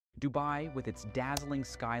Dubai, with its dazzling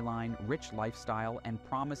skyline, rich lifestyle, and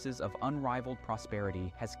promises of unrivaled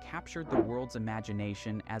prosperity, has captured the world's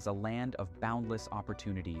imagination as a land of boundless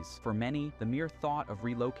opportunities. For many, the mere thought of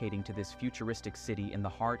relocating to this futuristic city in the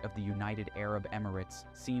heart of the United Arab Emirates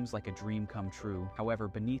seems like a dream come true. However,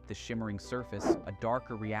 beneath the shimmering surface, a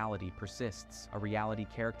darker reality persists, a reality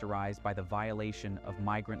characterized by the violation of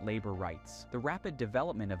migrant labor rights. The rapid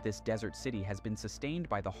development of this desert city has been sustained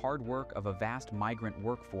by the hard work of a vast migrant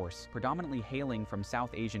workforce, predominantly hailing from South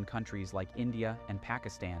Asian countries like India and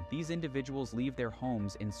Pakistan. These individuals leave their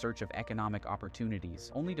homes in search of economic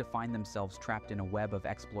opportunities, only to find themselves trapped in a web of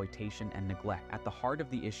exploitation and neglect. At the heart of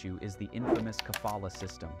the issue is the infamous kafala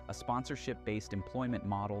system, a sponsorship-based employment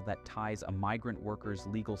model that ties a migrant worker's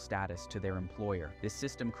legal status to their employer. This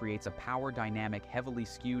system creates a power dynamic heavily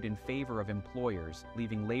skewed in favor of employers,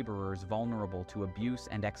 leaving laborers vulnerable to abuse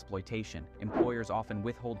and exploitation. Employers often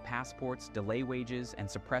withhold passports, delay wages,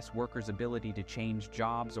 and suppress workers' ability to change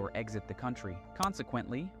jobs or exit the country.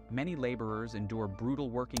 Consequently, many laborers endure brutal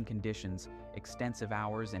working conditions, extensive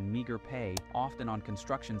hours, and meager pay, often on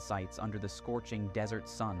construction sites under the scorching desert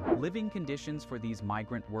sun. Living conditions for these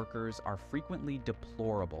migrant workers are frequently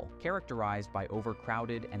deplorable, characterized by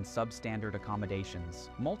overcrowded and substandard accommodations.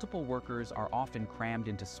 Multiple workers are often crammed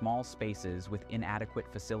into small spaces with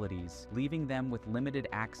inadequate facilities, leaving them with limited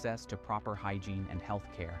access to proper hygiene and health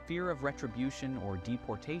care. Fear of retribution or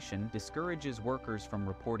deportation discourages workers from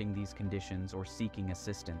reporting these conditions or seeking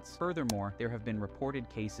assistance. Furthermore, there have been reported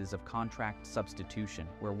cases of contract substitution,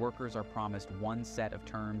 where workers are promised one set of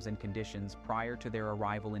terms and conditions prior to their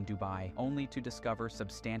arrival in Dubai, only to discover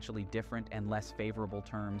substantially different and less favorable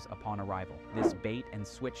terms upon arrival. This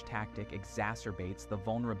bait-and-switch tactic exacerbates the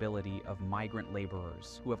vulnerability of migrant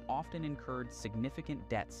laborers, who have often incurred significant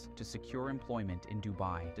debts to secure employment in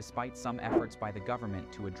Dubai. Despite some efforts by the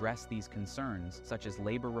government to address these concerns, such as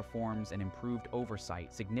labor reforms and improved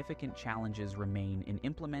oversight, significant challenges remain in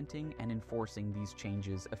implementing and enforcing these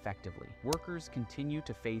changes effectively. Workers continue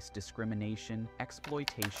to face discrimination,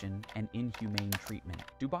 exploitation, and inhumane treatment.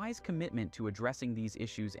 Dubai's commitment to addressing these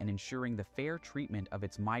issues and ensuring the fair treatment of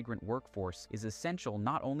its migrant workforce is essential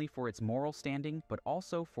not only for its moral standing, but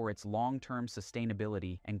also for its long-term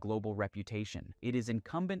sustainability and global reputation. It is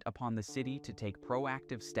incumbent upon the city to take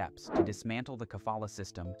proactive steps to dismantle the kafala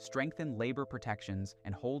system, strengthen labor protections,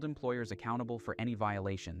 and hold employers accountable for any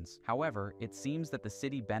violations. However, it seems that the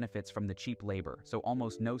city benefits from the cheap labor, so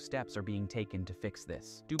almost no steps are being taken to fix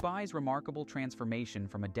this. Dubai's remarkable transformation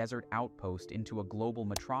from a desert outpost into a global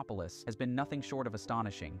metropolis has been nothing short of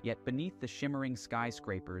astonishing, yet beneath the shimmering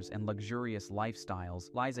skyscrapers and luxurious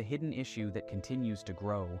lifestyles lies a hidden issue that continues to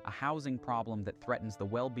grow, a housing problem that threatens the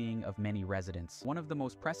well-being of many residents. One of the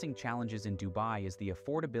most pressing challenges in Dubai is the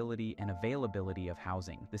affordability and availability of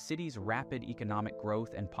housing. The city's rapid economic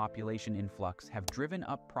growth and population influx have driven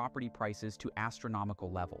up property prices to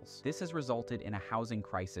astronomical levels. This has resulted in a housing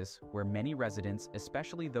crisis where many residents,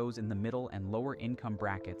 especially those in the middle and lower income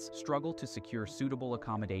brackets, struggle to secure suitable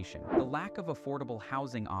accommodation. The lack of affordable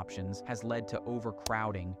housing options has led to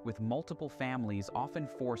overcrowding, with multiple families often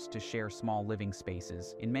forced to share small living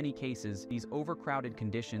spaces. In many cases, these overcrowded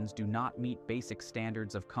conditions do not meet basic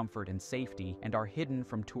standards of comfort and safety and are hidden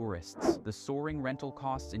from tourists. The soaring rental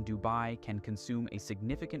costs in Dubai can consume a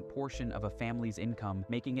significant portion of a family's income,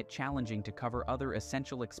 making it challenging to cover other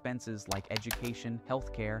essential expenses like education,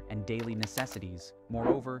 healthcare, and daily necessities.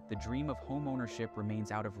 Moreover, the dream of homeownership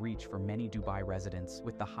remains out of reach for many Dubai residents,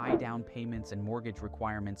 with the high down payments and mortgage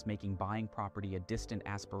requirements making buying property a distant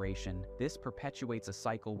aspiration. This perpetuates a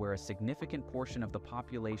cycle where a significant portion of the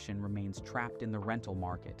population remains trapped in the rental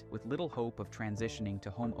market, with little hope of transitioning to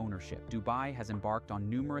home ownership. Dubai has embarked on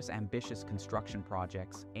numerous ambitious construction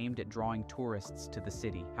projects aimed at drawing tourists to the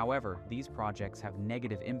city. However, these projects have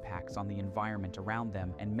negative impacts on the environment around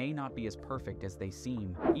them and may not be as perfect as they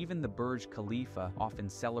seem. Even the Burj Khalifa, often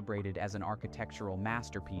celebrated as an architectural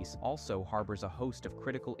masterpiece, also harbors a host of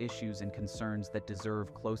critical issues and concerns that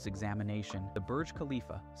deserve close examination. The Burj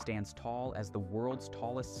Khalifa stands tall as the world's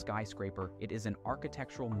tallest skyscraper. It is an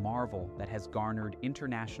architectural marvel that has garnered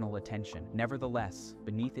international attention. Nevertheless,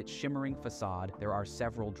 beneath its shimmering facade, there are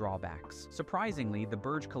several drawbacks. Surprisingly, the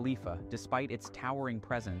Burj Khalifa, despite its towering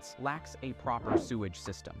presence, lacks a proper sewage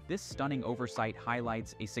system. This stunning oversight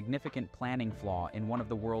highlights a significant planning flaw in one of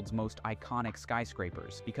the world's most iconic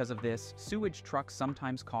skyscrapers. Because of this, sewage trucks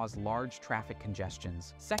sometimes cause large traffic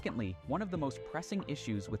congestions. Secondly, one of the most pressing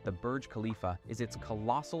issues with the Burj Khalifa is its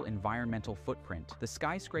colossal environmental footprint. The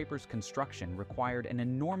skyscraper's construction required an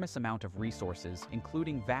enormous amount of resources,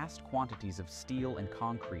 including vast quantities of steel and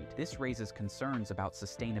concrete. This raises concerns about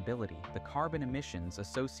sustainability. The carbon emissions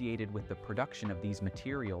associated with the production of these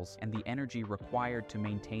materials and the energy required to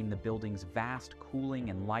maintain the building's vast cooling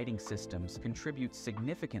and lighting systems contributes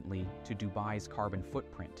significantly to Dubai's carbon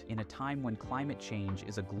footprint. In a time when climate change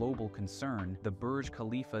is a global concern, the Burj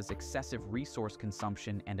Khalifa's excessive resource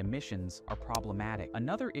consumption and emissions are problematic.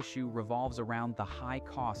 Another issue revolves around the high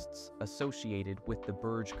costs associated with the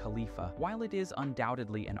Burj Khalifa. While it is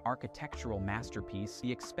undoubtedly an architectural masterpiece,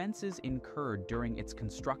 the expenses incurred during its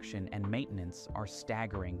construction and maintenance are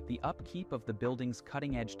staggering. The upkeep of the building's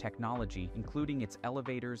cutting-edge technology, including its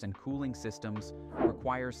elevators and cooling systems,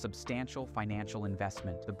 requires substantial financial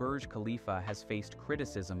investment. The Burj Khalifa has faced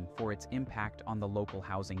criticism for its impact on the local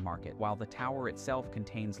housing market. While the tower itself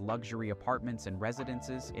contains luxury apartments and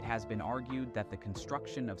residences, it has been argued that the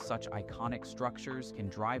construction of such iconic structures can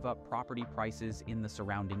drive up property prices in the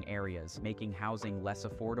surrounding areas, making housing less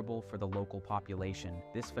affordable for the local population.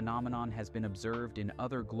 This phenomenon has been observed in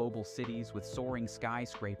other global cities with soaring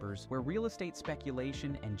skyscrapers, where real estate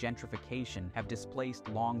speculation and gentrification have displaced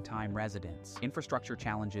long-time residents. Infrastructure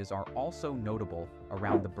challenges are also notable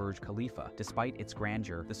around the Burj Khalifa. Despite its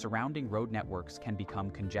grandeur, the surrounding road networks can become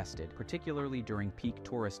congested, particularly during peak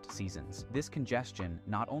tourist seasons. This congestion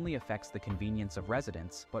not only affects the convenience of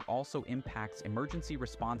residents, but also impacts emergency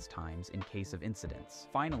response times in case of incidents.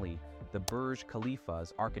 Finally, the Burj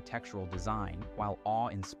Khalifa's architectural design, while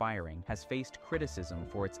awe-inspiring, has faced criticism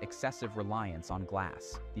for its excessive reliance on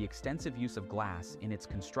glass. The extensive use of glass in its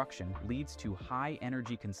construction leads to high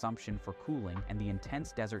energy consumption for cooling, and the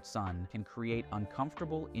intense desert sun can create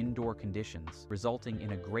uncomfortable indoor conditions, resulting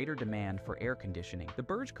in a greater demand for air conditioning. The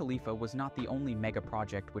Burj Khalifa was not the only mega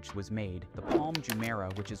project which was made. The Palm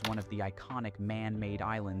Jumeirah, which is one of the iconic man-made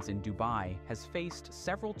islands in Dubai, has faced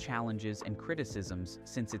several challenges and criticisms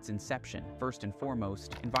since its inception. First and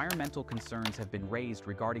foremost, environmental concerns have been raised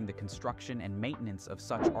regarding the construction and maintenance of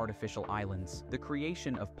such artificial islands. The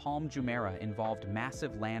creation of Palm Jumeirah involved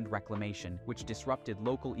massive land reclamation, which disrupted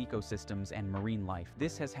local ecosystems and marine life.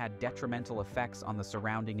 This has had detrimental effects on the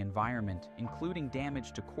surrounding environment, including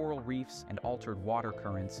damage to coral reefs and altered water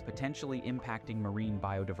currents, potentially impacting marine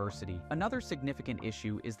biodiversity. Another significant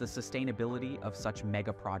issue is the sustainability of such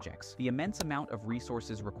mega projects. The immense amount of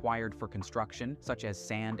resources required for construction, such as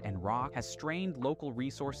sand and rock, has strained local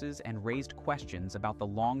resources and raised questions about the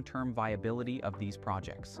long-term viability of these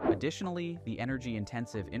projects. Additionally, the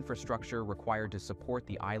energy-intensive infrastructure required to support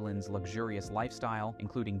the island's luxurious lifestyle,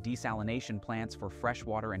 including desalination plants for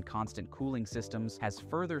freshwater and constant cooling systems, has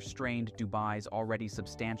further strained Dubai's already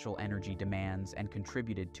substantial energy demands and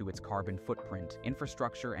contributed to its carbon footprint.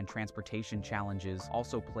 Infrastructure and transportation challenges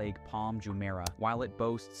also plague Palm Jumeirah. While it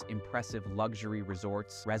boasts impressive luxury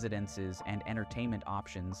resorts, residences, and entertainment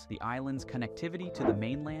options, the island's connectivity to the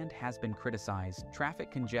mainland has been criticized.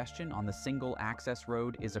 Traffic congestion on the single-access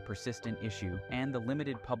road is a persistent issue, and the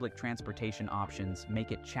limited public transportation options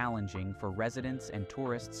make it challenging for residents and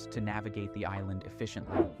tourists to navigate the island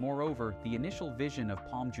efficiently. Moreover, the initial vision of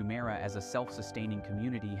Palm Jumeirah as a self-sustaining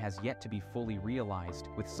community has yet to be fully realized,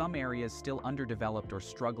 with some areas still underdeveloped or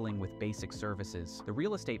struggling with basic services. The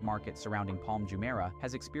real estate market surrounding Palm Jumeirah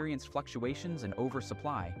has experienced fluctuations and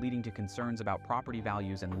oversupply, leading to concerns about property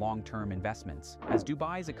values and long-term investments. As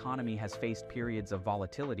Dubai's economy has faced periods of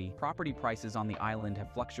volatility, property prices on the island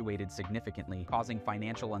have fluctuated significantly, causing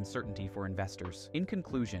financial uncertainty for investors. In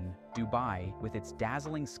conclusion, Dubai, with its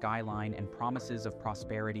dazzling skyline and promises of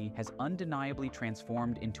prosperity, has undeniably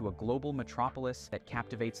transformed into a global metropolis that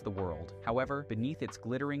captivates the world. However, beneath its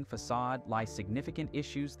glittering facade lie significant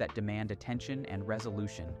issues that demand attention and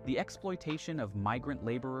resolution. The exploitation of migrant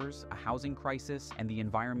laborers, a housing crisis, and the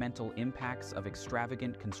environmental impacts of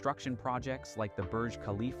extravagant construction projects like the Burj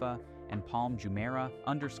Khalifa and Palm Jumeirah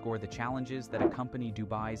underscore the challenges that accompany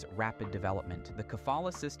Dubai's rapid development. The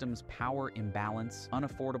kafala system's power imbalance,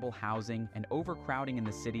 unaffordable housing, and overcrowding in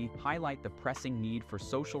the city highlight the pressing need for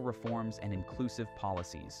social reforms and inclusive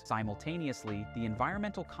policies. Simultaneously, the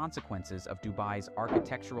environmental consequences of Dubai's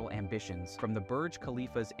architectural ambitions, from the Burj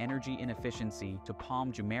Khalifa's energy inefficiency to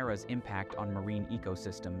Palm Jumeirah's impact on marine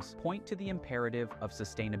ecosystems, point to the imperative of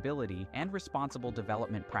sustainability and responsible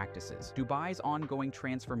development practices. Dubai's ongoing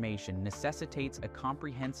transformation necessitates a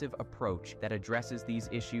comprehensive approach that addresses these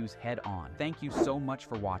issues head-on. Thank you so much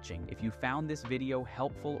for watching. If you found this video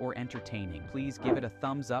helpful or entertaining, please give it a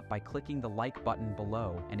thumbs up by clicking the like button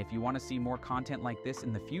below. And if you want to see more content like this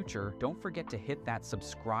in the future, don't forget to hit that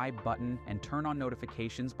subscribe button and turn on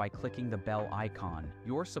notifications by clicking the bell icon.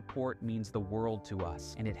 Your support means the world to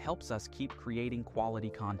us, and it helps us keep creating quality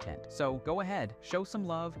content. So go ahead, show some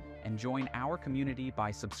love, and join our community by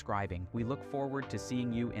subscribing. We look forward to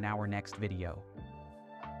seeing you in our next video.